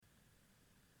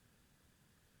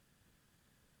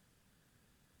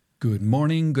Good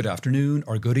morning, good afternoon,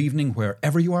 or good evening,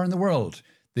 wherever you are in the world.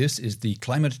 This is the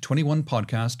Climate 21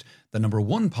 podcast, the number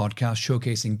one podcast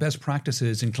showcasing best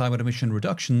practices in climate emission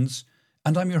reductions,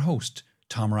 and I'm your host,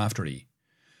 Tom Raftery.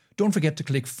 Don't forget to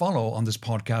click follow on this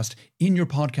podcast in your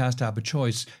podcast app of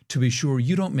choice to be sure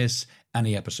you don't miss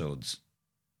any episodes.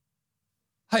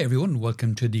 Hi everyone,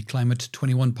 welcome to the Climate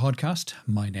 21 podcast.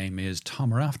 My name is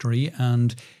Tom Raftery,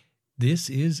 and this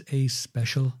is a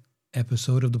special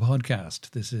episode of the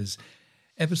podcast. This is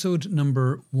episode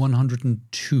number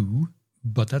 102,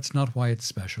 but that's not why it's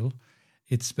special.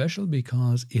 It's special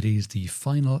because it is the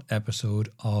final episode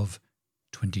of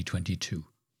 2022.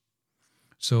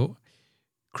 So,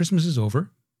 Christmas is over,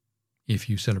 if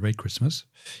you celebrate Christmas.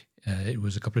 It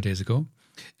was a couple of days ago,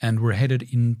 and we're headed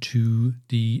into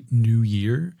the new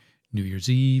year. New Year's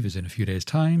Eve is in a few days'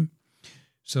 time.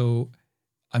 So,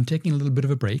 I'm taking a little bit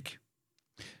of a break.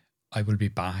 I will be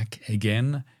back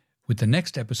again with the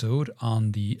next episode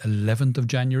on the 11th of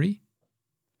January.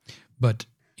 But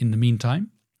in the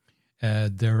meantime,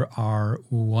 there are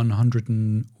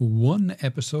 101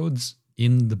 episodes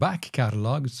in the back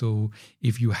catalogue. So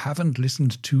if you haven't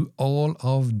listened to all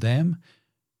of them,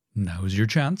 now's your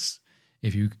chance.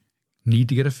 If you need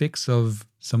to get a fix of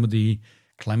some of the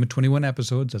Climate 21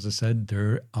 episodes, as I said,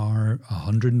 there are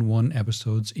 101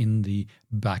 episodes in the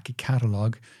back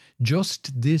catalogue.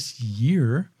 Just this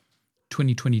year,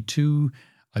 2022,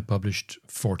 I published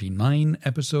 49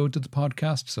 episodes of the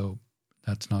podcast, so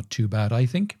that's not too bad, I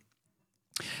think.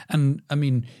 And I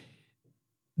mean,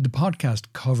 the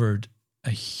podcast covered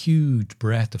a huge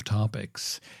breadth of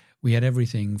topics. We had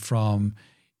everything from,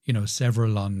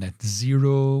 several on net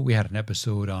zero. We had an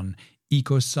episode on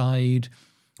ecocide,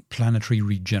 planetary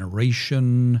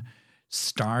regeneration,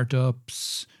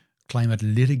 startups, climate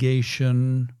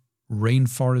litigation,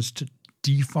 rainforest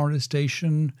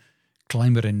deforestation,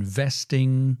 climate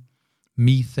investing,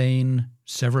 methane,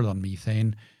 several on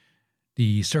methane,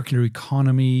 the circular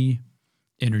economy,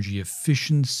 energy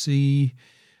efficiency,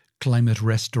 climate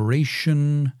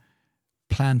restoration,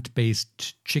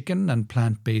 plant-based chicken and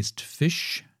plant-based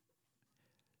fish,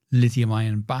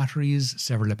 lithium-ion batteries,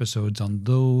 several episodes on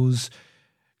those,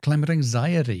 climate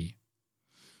anxiety,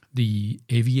 the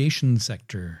aviation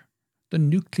sector, the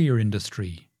nuclear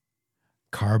industry,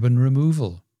 carbon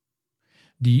removal,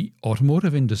 the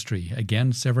automotive industry,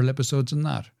 again, several episodes on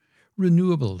that,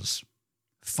 renewables,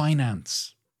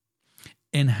 finance,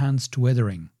 enhanced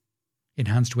weathering.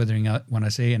 Enhanced weathering, when I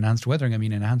say enhanced weathering, I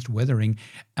mean enhanced weathering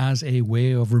as a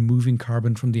way of removing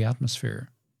carbon from the atmosphere.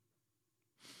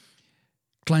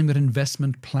 Climate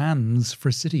investment plans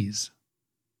for cities.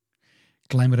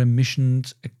 Climate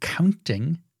emissions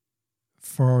accounting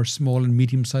for small and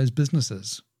medium-sized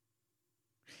businesses.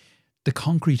 The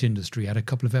concrete industry, I had a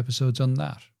couple of episodes on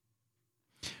that.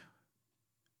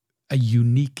 A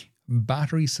unique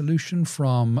battery solution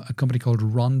from a company called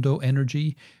Rondo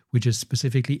Energy, which is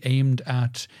specifically aimed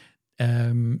at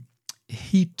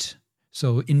heat.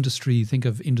 So industry, think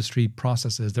of industry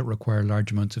processes that require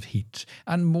large amounts of heat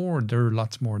and more. There are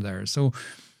lots more there. So,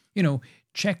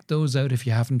 check those out if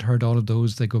you haven't heard all of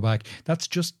those. They go back. That's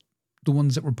just the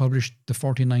ones that were published, the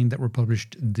 49 that were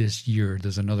published this year.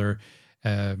 There's another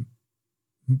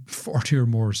 40 or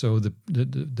more so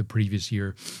the previous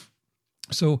year.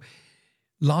 So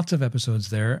lots of episodes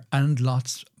there and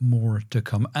lots more to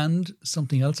come. And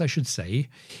something else I should say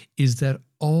is that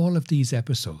all of these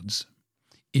episodes,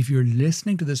 if you're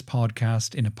listening to this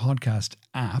podcast in a podcast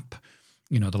app,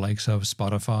 the likes of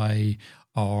Spotify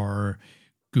or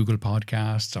Google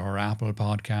Podcasts or Apple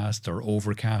Podcasts or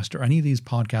Overcast or any of these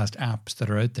podcast apps that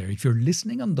are out there, if you're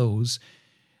listening on those,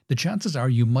 the chances are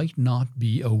you might not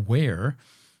be aware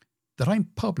that I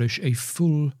publish a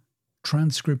full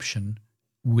transcription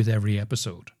with every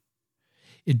episode.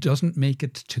 It doesn't make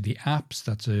it to the apps.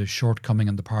 That's a shortcoming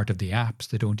on the part of the apps.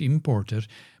 They don't import it.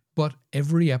 But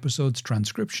every episode's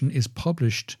transcription is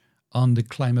published on the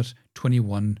Climate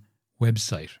 21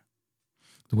 website.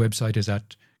 The website is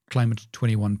at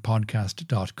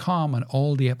climate21podcast.com, and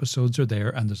all the episodes are there,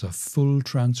 and there's a full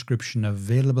transcription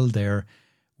available there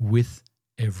with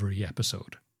every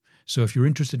episode. So if you're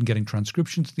interested in getting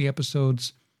transcriptions of the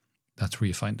episodes, that's where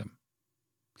you find them.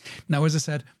 Now, as I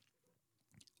said,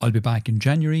 I'll be back in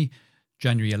January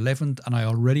 11th, and I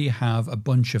already have a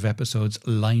bunch of episodes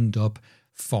lined up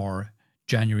for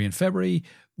January and February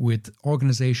with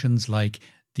organizations like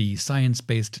the Science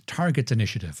Based Targets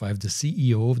Initiative. I have the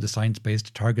CEO of the Science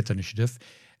Based Targets Initiative,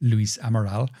 Luis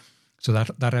Amaral. So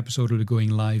that episode will be going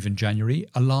live in January,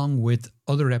 along with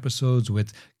other episodes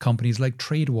with companies like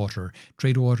Tradewater.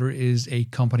 Tradewater is a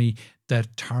company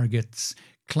that targets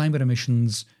climate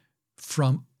emissions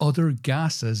from other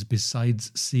gases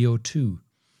besides CO2.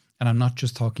 And I'm not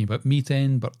just talking about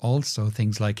methane, but also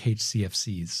things like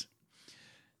HCFCs.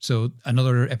 So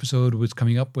another episode was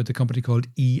coming up with a company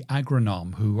called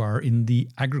eAgronom, who are in the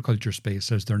agriculture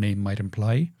space, as their name might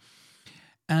imply.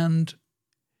 And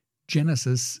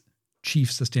Genesis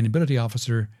Chief Sustainability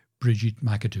Officer, Brigitte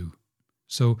McAdoo.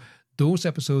 So those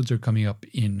episodes are coming up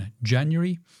in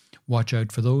January. Watch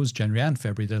out for those, January and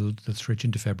February. They'll switch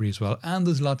into February as well. And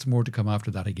there's lots more to come after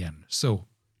that again. So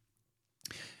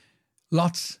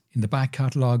lots in the back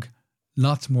catalogue,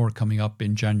 lots more coming up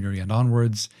in January and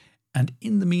onwards. And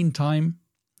in the meantime,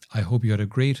 I hope you had a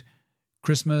great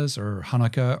Christmas or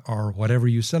Hanukkah or whatever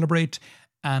you celebrate,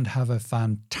 and have a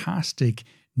fantastic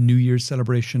New Year's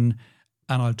celebration.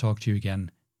 And I'll talk to you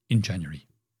again in January.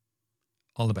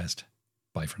 All the best.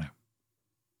 Bye for now.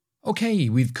 Okay,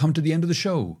 we've come to the end of the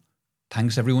show.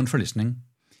 Thanks everyone for listening.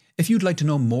 If you'd like to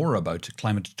know more about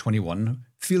Climate 21,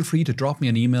 feel free to drop me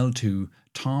an email to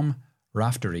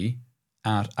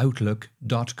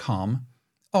tomraftery@outlook.com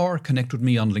or connect with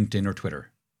me on LinkedIn or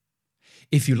Twitter.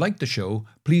 If you like the show,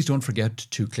 please don't forget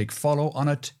to click follow on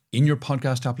it in your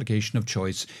podcast application of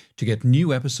choice to get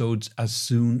new episodes as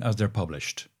soon as they're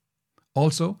published.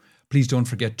 Also, please don't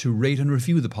forget to rate and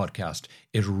review the podcast.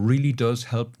 It really does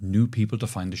help new people to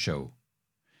find the show.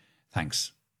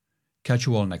 Thanks. Catch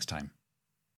you all next time.